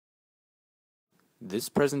This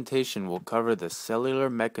presentation will cover the cellular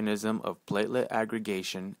mechanism of platelet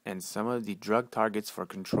aggregation and some of the drug targets for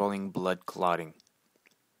controlling blood clotting.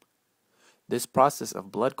 This process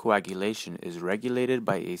of blood coagulation is regulated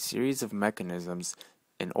by a series of mechanisms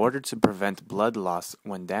in order to prevent blood loss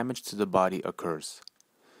when damage to the body occurs.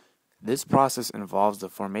 This process involves the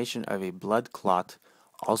formation of a blood clot,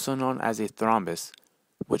 also known as a thrombus,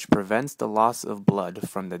 which prevents the loss of blood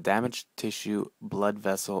from the damaged tissue, blood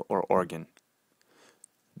vessel, or organ.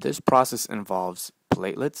 This process involves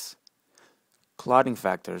platelets, clotting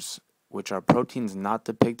factors, which are proteins not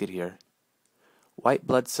depicted here, white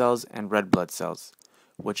blood cells and red blood cells,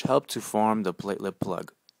 which help to form the platelet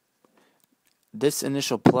plug. This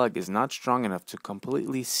initial plug is not strong enough to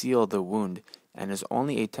completely seal the wound and is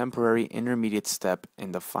only a temporary intermediate step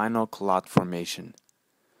in the final clot formation.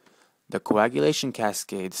 The coagulation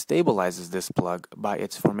cascade stabilizes this plug by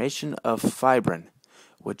its formation of fibrin,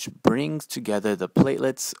 which brings together the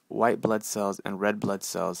platelets, white blood cells, and red blood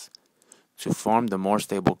cells to form the more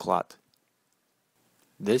stable clot.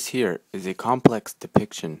 This here is a complex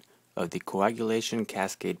depiction of the coagulation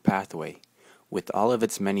cascade pathway, with all of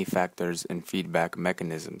its many factors and feedback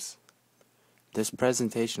mechanisms. This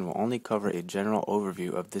presentation will only cover a general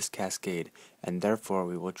overview of this cascade, and therefore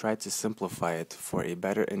we will try to simplify it for a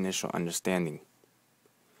better initial understanding.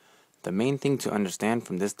 The main thing to understand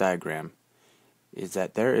from this diagram is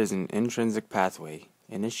that there is an intrinsic pathway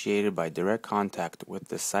initiated by direct contact with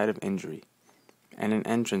the site of injury, and an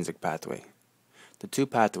extrinsic pathway. The two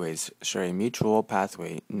pathways share a mutual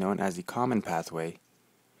pathway known as the common pathway,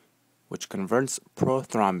 which converts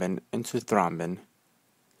prothrombin into thrombin,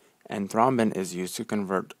 and thrombin is used to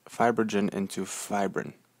convert fibrogen into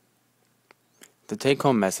fibrin. The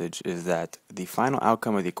take-home message is that the final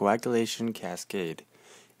outcome of the coagulation cascade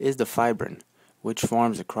is the fibrin, which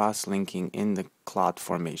forms a cross-linking in the clot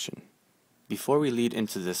formation. Before we lead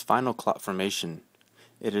into this final clot formation,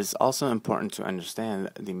 it is also important to understand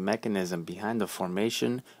the mechanism behind the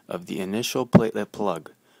formation of the initial platelet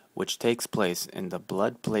plug, which takes place in the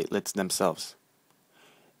blood platelets themselves.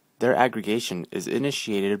 Their aggregation is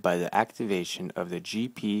initiated by the activation of the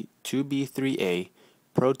GP2B3A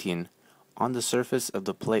protein on the surface of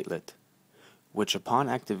the platelet, which upon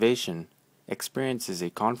activation experiences a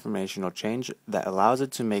conformational change that allows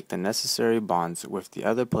it to make the necessary bonds with the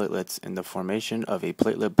other platelets in the formation of a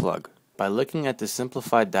platelet plug. By looking at the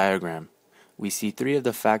simplified diagram, we see three of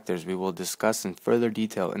the factors we will discuss in further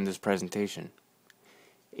detail in this presentation.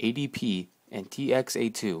 ADP and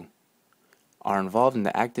TXA2 are involved in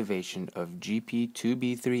the activation of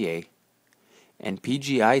GP2B3A, and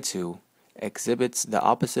PGI2 exhibits the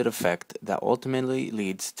opposite effect that ultimately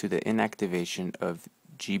leads to the inactivation of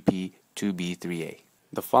GP2B3A.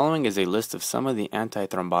 The following is a list of some of the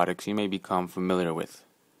antithrombotics you may become familiar with.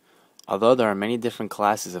 Although there are many different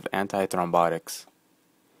classes of antithrombotics,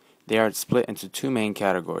 they are split into two main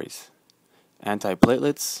categories: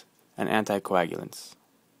 antiplatelets and anticoagulants.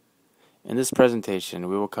 In this presentation,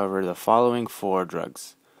 we will cover the following four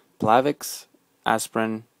drugs: Plavix,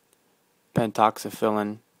 aspirin,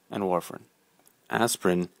 pentoxifillin, and warfarin.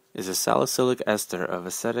 Aspirin is a salicylic ester of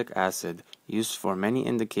acetic acid used for many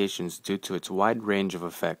indications due to its wide range of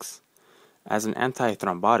effects. As an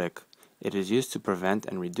antithrombotic, it is used to prevent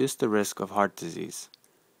and reduce the risk of heart disease.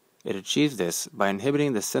 It achieves this by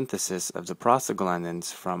inhibiting the synthesis of the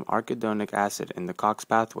prostaglandins from arachidonic acid in the COX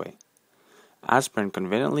pathway. Aspirin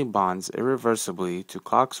conveniently bonds irreversibly to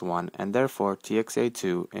COX-1, and therefore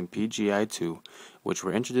TXA2 and PGI2, which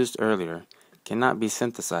were introduced earlier, cannot be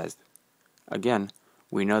synthesized. Again,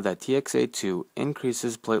 we know that TXA2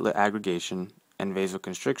 increases platelet aggregation and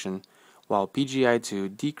vasoconstriction, while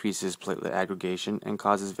PGI2 decreases platelet aggregation and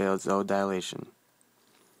causes vasodilation.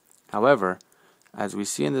 However, as we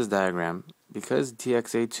see in this diagram, because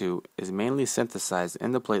TXA2 is mainly synthesized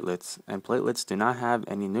in the platelets and platelets do not have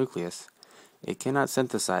any nucleus, it cannot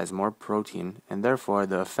synthesize more protein, and therefore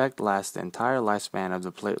the effect lasts the entire lifespan of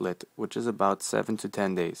the platelet, which is about 7 to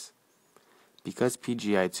 10 days. Because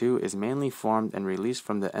PGI2 is mainly formed and released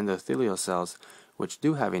from the endothelial cells, which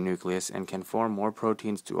do have a nucleus and can form more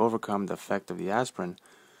proteins to overcome the effect of the aspirin,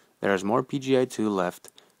 there is more PGI2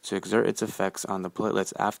 left to exert its effects on the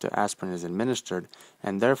platelets after aspirin is administered,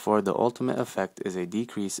 and therefore the ultimate effect is a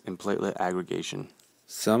decrease in platelet aggregation.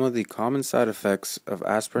 Some of the common side effects of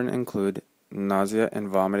aspirin include nausea and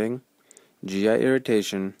vomiting, GI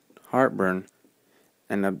irritation, heartburn,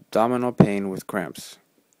 and abdominal pain with cramps.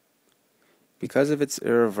 Because of its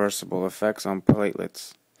irreversible effects on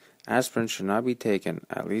platelets, aspirin should not be taken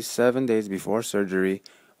at least 7 days before surgery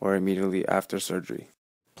or immediately after surgery.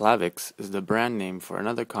 Plavix is the brand name for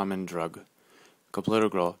another common drug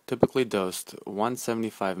Clopidogrel, typically dosed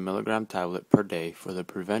 175 mg tablet per day for the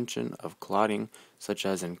prevention of clotting such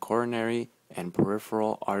as in coronary and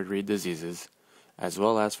peripheral artery diseases, as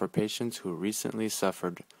well as for patients who recently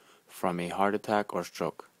suffered from a heart attack or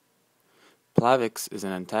stroke. Plavix is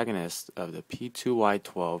an antagonist of the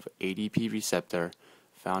P2Y12 ADP receptor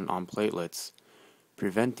found on platelets,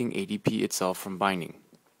 preventing ADP itself from binding.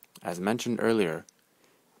 As mentioned earlier,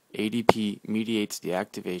 ADP mediates the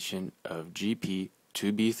activation of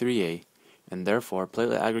GP2B3A, and therefore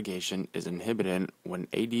platelet aggregation is inhibited when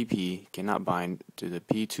ADP cannot bind to the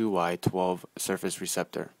P2Y12 surface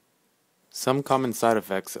receptor. Some common side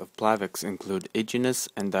effects of Plavix include itchiness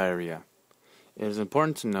and diarrhea. It is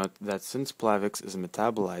important to note that since Plavix is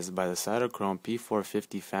metabolized by the cytochrome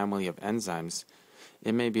P450 family of enzymes,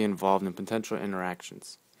 it may be involved in potential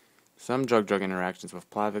interactions. Some drug-drug interactions with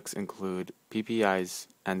Plavix include PPIs,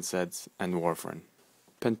 NSAIDs, and warfarin.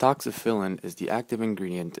 Pentoxifillin is the active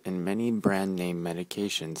ingredient in many brand-name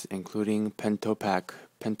medications including Pentopac,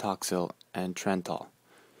 Pentoxil, and Trentol.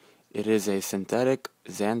 It is a synthetic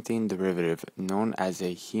xanthine derivative known as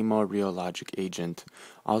a hemorrheologic agent,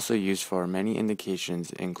 also used for many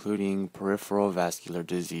indications including peripheral vascular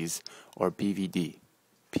disease or PVD.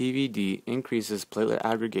 PVD increases platelet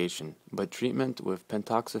aggregation, but treatment with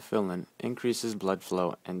pentoxifillin increases blood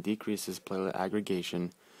flow and decreases platelet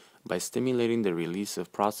aggregation by stimulating the release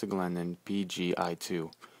of prostaglandin PGI2,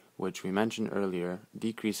 which we mentioned earlier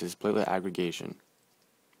decreases platelet aggregation.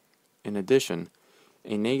 In addition,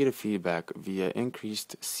 a negative feedback via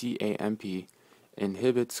increased CAMP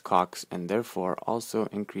inhibits COX and therefore also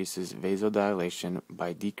increases vasodilation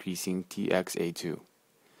by decreasing TXA2.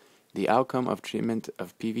 The outcome of treatment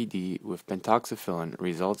of PVD with pentoxifillin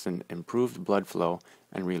results in improved blood flow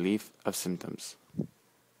and relief of symptoms.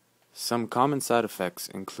 Some common side effects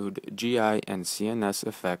include GI and CNS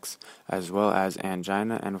effects as well as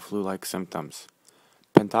angina and flu-like symptoms.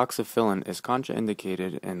 Pentoxifillin is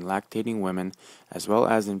contraindicated in lactating women as well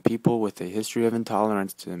as in people with a history of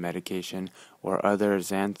intolerance to the medication or other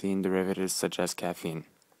xanthine derivatives such as caffeine.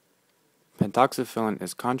 Pentoxifillin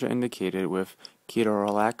is contraindicated with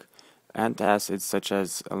ketorolac, antacids such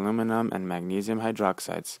as aluminum and magnesium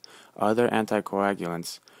hydroxides, other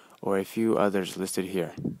anticoagulants, or a few others listed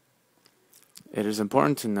here. It is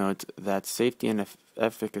important to note that safety and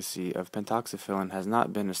efficacy of pentoxifillin has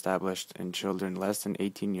not been established in children less than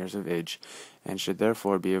 18 years of age and should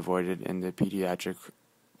therefore be avoided in the pediatric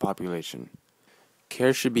population.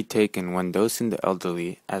 Care should be taken when dosing the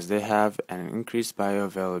elderly as they have an increased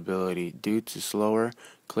bioavailability due to slower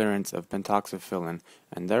clearance of pentoxifillin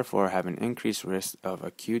and therefore have an increased risk of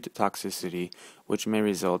acute toxicity which may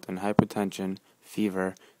result in hypotension,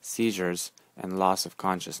 fever, seizures, and loss of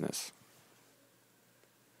consciousness.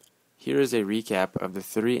 Here is a recap of the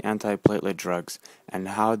 3 antiplatelet drugs and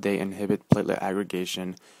how they inhibit platelet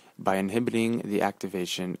aggregation by inhibiting the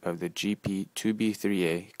activation of the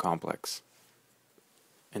GP2B3A complex.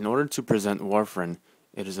 In order to present warfarin,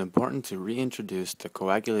 it is important to reintroduce the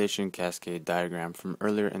coagulation cascade diagram from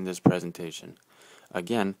earlier in this presentation.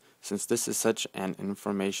 Again, since this is such an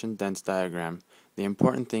information-dense diagram, the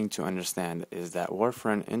important thing to understand is that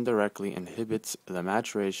warfarin indirectly inhibits the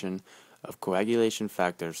maturation of coagulation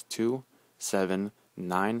factors 2, 7,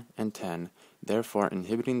 9, and 10, therefore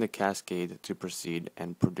inhibiting the cascade to proceed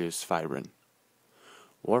and produce fibrin.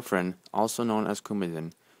 Warfarin, also known as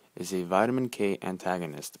Coumadin, is a vitamin K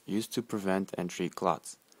antagonist used to prevent and treat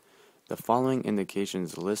clots. The following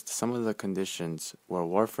indications list some of the conditions where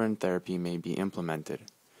warfarin therapy may be implemented.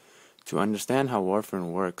 To understand how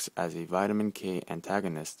warfarin works as a vitamin K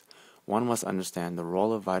antagonist, one must understand the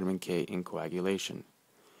role of vitamin K in coagulation.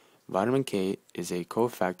 Vitamin K is a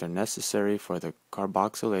cofactor necessary for the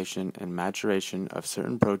carboxylation and maturation of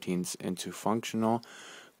certain proteins into functional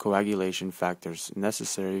coagulation factors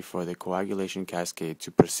necessary for the coagulation cascade to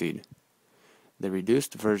proceed. The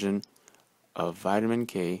reduced version of vitamin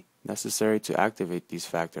K necessary to activate these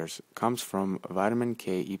factors comes from vitamin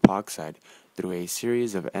K epoxide through a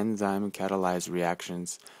series of enzyme-catalyzed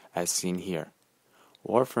reactions as seen here.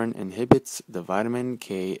 Warfarin inhibits the vitamin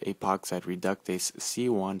K epoxide reductase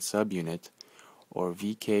C1 subunit or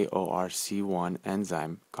VKORC1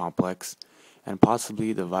 enzyme complex and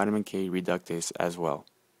possibly the vitamin K reductase as well.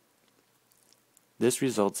 This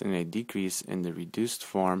results in a decrease in the reduced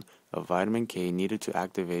form of vitamin K needed to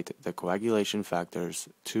activate the coagulation factors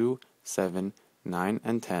 2, 7, 9,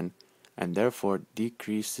 and 10 and therefore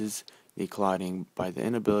decreases the clotting by the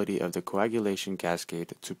inability of the coagulation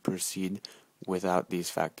cascade to proceed without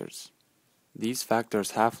these factors. These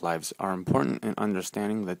factors' half-lives are important in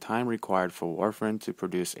understanding the time required for warfarin to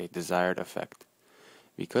produce a desired effect.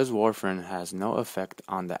 Because warfarin has no effect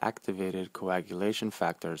on the activated coagulation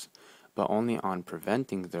factors, but only on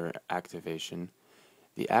preventing their activation,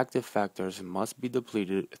 the active factors must be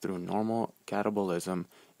depleted through normal catabolism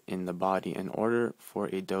in the body in order for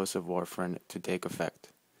a dose of warfarin to take effect.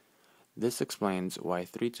 This explains why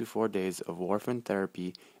 3 to 4 days of warfarin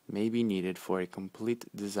therapy may be needed for a complete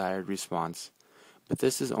desired response, but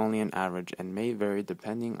this is only an average and may vary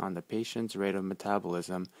depending on the patient's rate of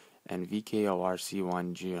metabolism and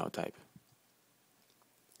VKORC1 genotype.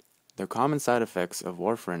 The common side effects of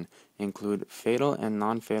warfarin include fatal and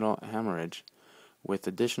non-fatal hemorrhage, with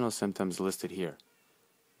additional symptoms listed here.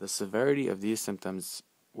 The severity of these symptoms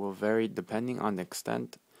will vary depending on the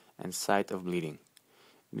extent and site of bleeding.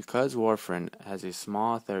 Because warfarin has a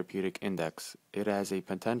small therapeutic index, it has a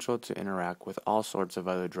potential to interact with all sorts of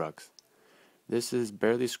other drugs. This is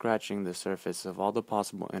barely scratching the surface of all the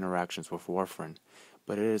possible interactions with warfarin,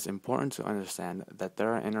 but it is important to understand that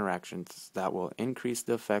there are interactions that will increase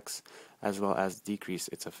the effects as well as decrease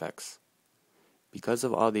its effects. Because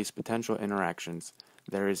of all these potential interactions,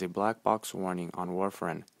 there is a black box warning on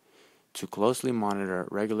warfarin to closely monitor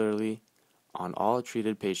regularly on all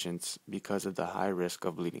treated patients because of the high risk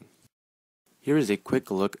of bleeding. Here is a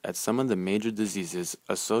quick look at some of the major diseases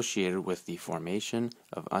associated with the formation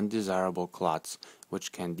of undesirable clots,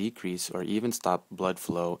 which can decrease or even stop blood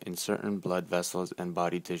flow in certain blood vessels and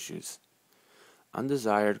body tissues.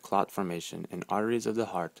 Undesired clot formation in arteries of the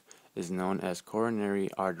heart is known as coronary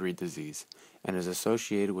artery disease and is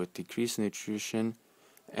associated with decreased nutrition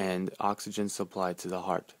and oxygen supply to the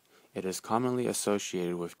heart. It is commonly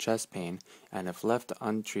associated with chest pain and if left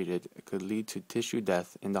untreated could lead to tissue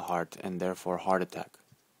death in the heart and therefore heart attack.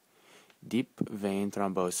 Deep vein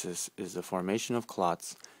thrombosis is the formation of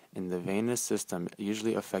clots in the venous system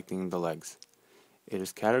usually affecting the legs. It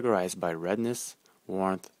is categorized by redness,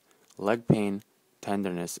 warmth, leg pain,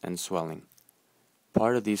 tenderness, and swelling.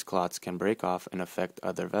 Part of these clots can break off and affect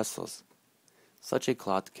other vessels. Such a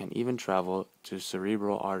clot can even travel to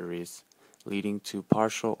cerebral arteries, leading to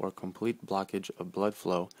partial or complete blockage of blood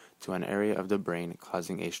flow to an area of the brain,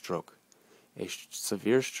 causing a stroke. A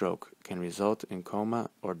severe stroke can result in coma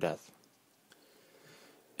or death.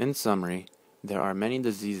 In summary, there are many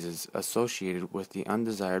diseases associated with the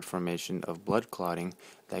undesired formation of blood clotting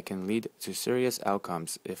that can lead to serious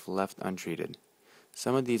outcomes if left untreated.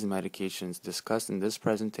 Some of these medications discussed in this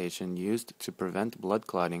presentation used to prevent blood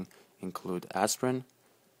clotting include aspirin,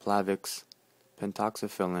 Plavix,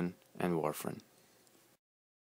 pentoxifillin, and warfarin.